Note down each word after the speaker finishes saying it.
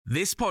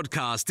This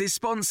podcast is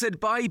sponsored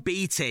by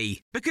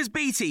BT, because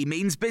BT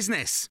means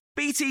business.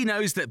 BT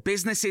knows that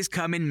businesses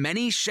come in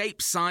many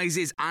shapes,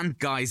 sizes and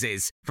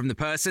guises, from the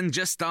person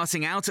just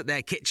starting out at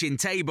their kitchen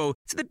table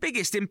to the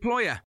biggest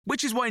employer,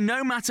 which is why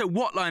no matter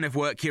what line of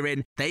work you're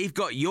in, they've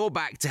got your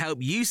back to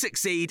help you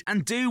succeed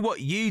and do what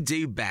you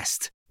do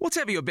best.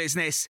 Whatever your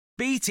business,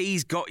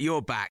 BT's got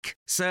your back.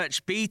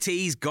 Search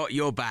BT's got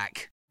your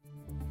back.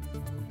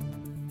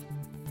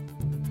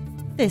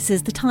 This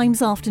is the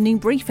Times afternoon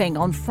briefing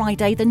on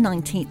Friday the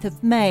 19th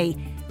of May.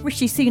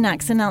 Rishi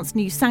Sunak's announced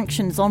new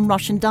sanctions on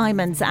Russian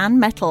diamonds and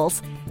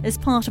metals as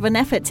part of an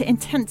effort to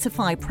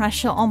intensify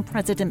pressure on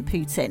President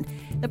Putin.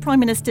 The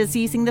Prime Minister's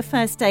using the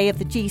first day of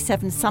the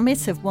G7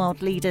 summit of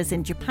world leaders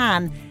in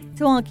Japan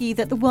to argue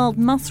that the world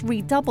must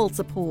redouble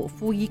support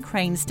for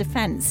Ukraine's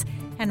defence.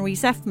 Henry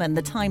Zeffman,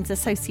 the Times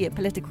associate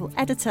political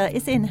editor,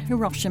 is in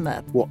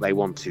Hiroshima. What they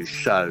want to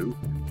show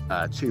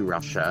to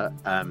Russia,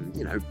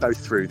 both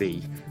through the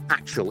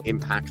actual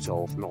impact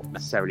of not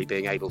necessarily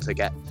being able to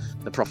get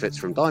the profits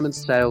from diamond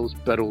sales,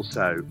 but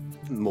also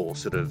more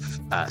sort of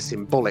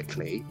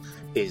symbolically,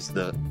 is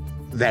that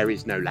there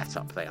is no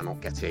let-up. They are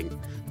not getting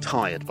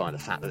tired by the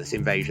fact that this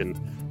invasion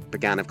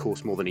began, of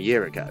course, more than a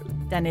year ago.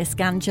 Dennis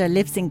Ganja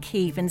lives in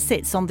Kyiv and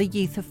sits on the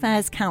Youth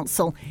Affairs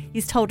Council.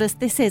 He's told us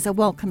this is a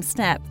welcome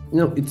step.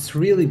 It's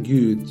really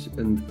good,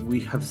 and we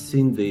have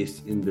seen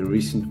this in the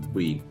recent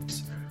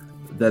weeks,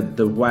 that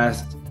the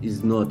West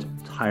is not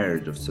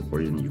tired of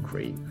supporting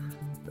Ukraine.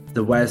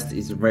 The West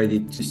is ready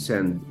to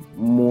send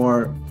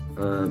more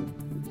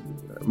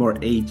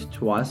aid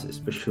to us,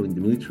 especially in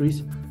the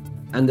militaries.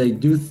 And I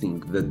do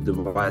think that the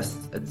West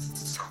at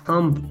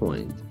some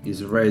point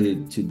is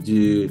ready to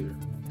do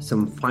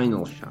some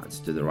final shots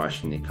to the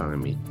Russian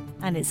economy.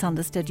 And it's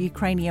understood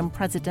Ukrainian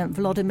President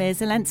Volodymyr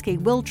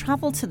Zelensky will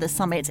travel to the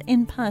summit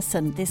in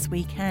person this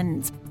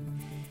weekend.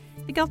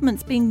 The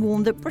government's being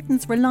warned that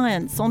Britain's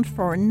reliance on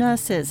foreign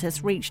nurses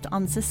has reached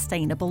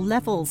unsustainable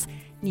levels.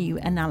 New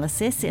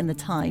analysis in The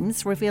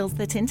Times reveals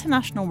that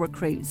international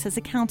recruits has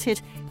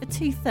accounted for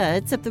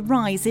 2/3 of the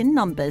rise in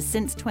numbers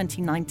since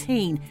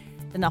 2019.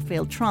 The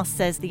Nuffield Trust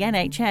says the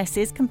NHS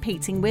is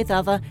competing with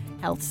other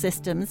health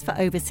systems for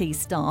overseas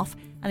staff,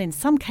 and in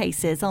some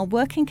cases our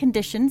working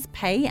conditions,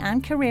 pay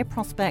and career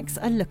prospects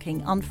are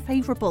looking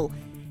unfavourable.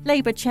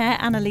 Labour Chair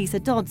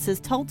Annalisa Dodds has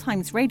told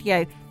Times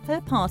Radio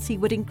her party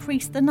would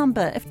increase the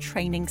number of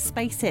training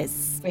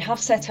spaces. We have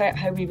set out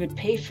how we would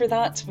pay for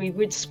that. We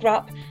would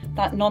scrap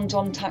that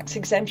non-dom tax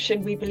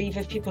exemption. We believe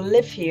if people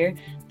live here,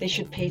 they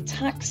should pay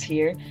tax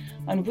here.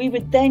 And we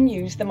would then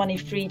use the money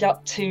freed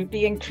up to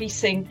be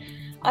increasing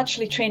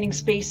actually training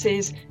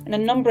spaces in a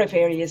number of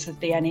areas of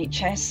the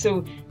NHS,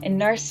 so in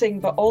nursing,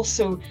 but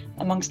also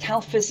amongst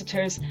health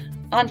visitors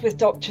and with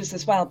doctors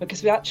as well,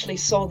 because we actually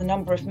saw the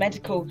number of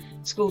medical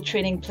school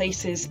training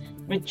places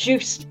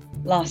reduced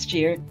last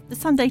year. The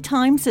Sunday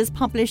Times has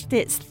published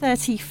its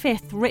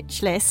 35th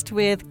rich list,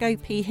 with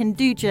Gopi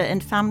Hinduja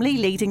and family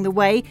leading the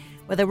way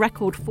with a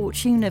record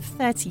fortune of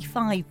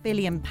 £35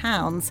 billion.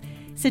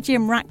 Sir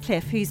Jim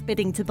Ratcliffe, who's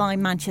bidding to buy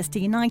Manchester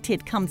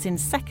United, comes in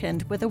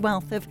second with a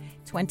wealth of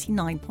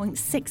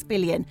 £29.6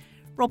 billion.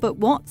 Robert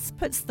Watts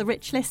puts the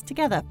rich list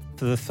together.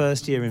 For the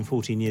first year in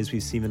 14 years,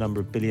 we've seen the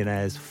number of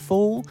billionaires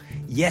fall.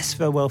 Yes,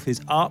 their wealth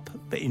is up,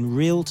 but in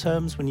real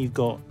terms, when you've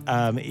got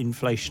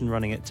inflation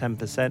running at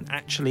 10%,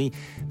 actually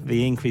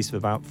the increase of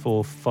about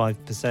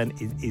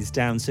 4-5% is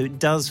down. So it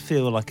does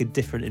feel like a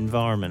different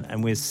environment,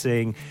 and we're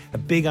seeing a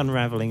big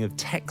unravelling of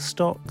tech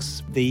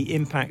stocks. The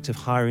impact of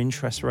higher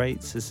interest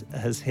rates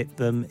has hit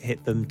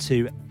them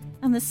too.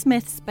 And the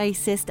Smiths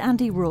bassist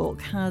Andy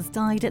Rourke has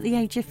died at the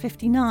age of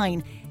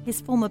 59. His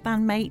former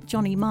bandmate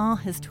Johnny Marr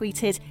has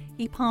tweeted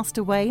he passed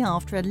away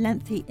after a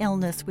lengthy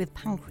illness with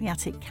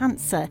pancreatic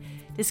cancer,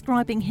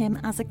 describing him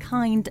as a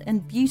kind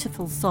and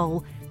beautiful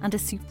soul and a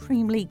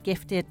supremely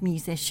gifted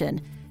musician.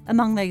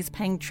 Among those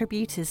paying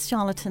tribute is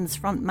Charlatans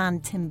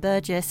frontman Tim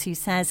Burgess, who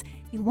says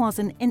he was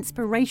an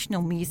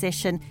inspirational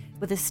musician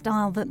with a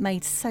style that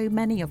made so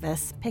many of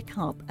us pick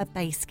up a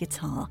bass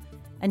guitar.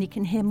 And you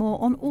can hear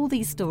more on all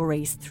these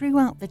stories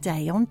throughout the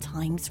day on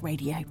Times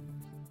Radio.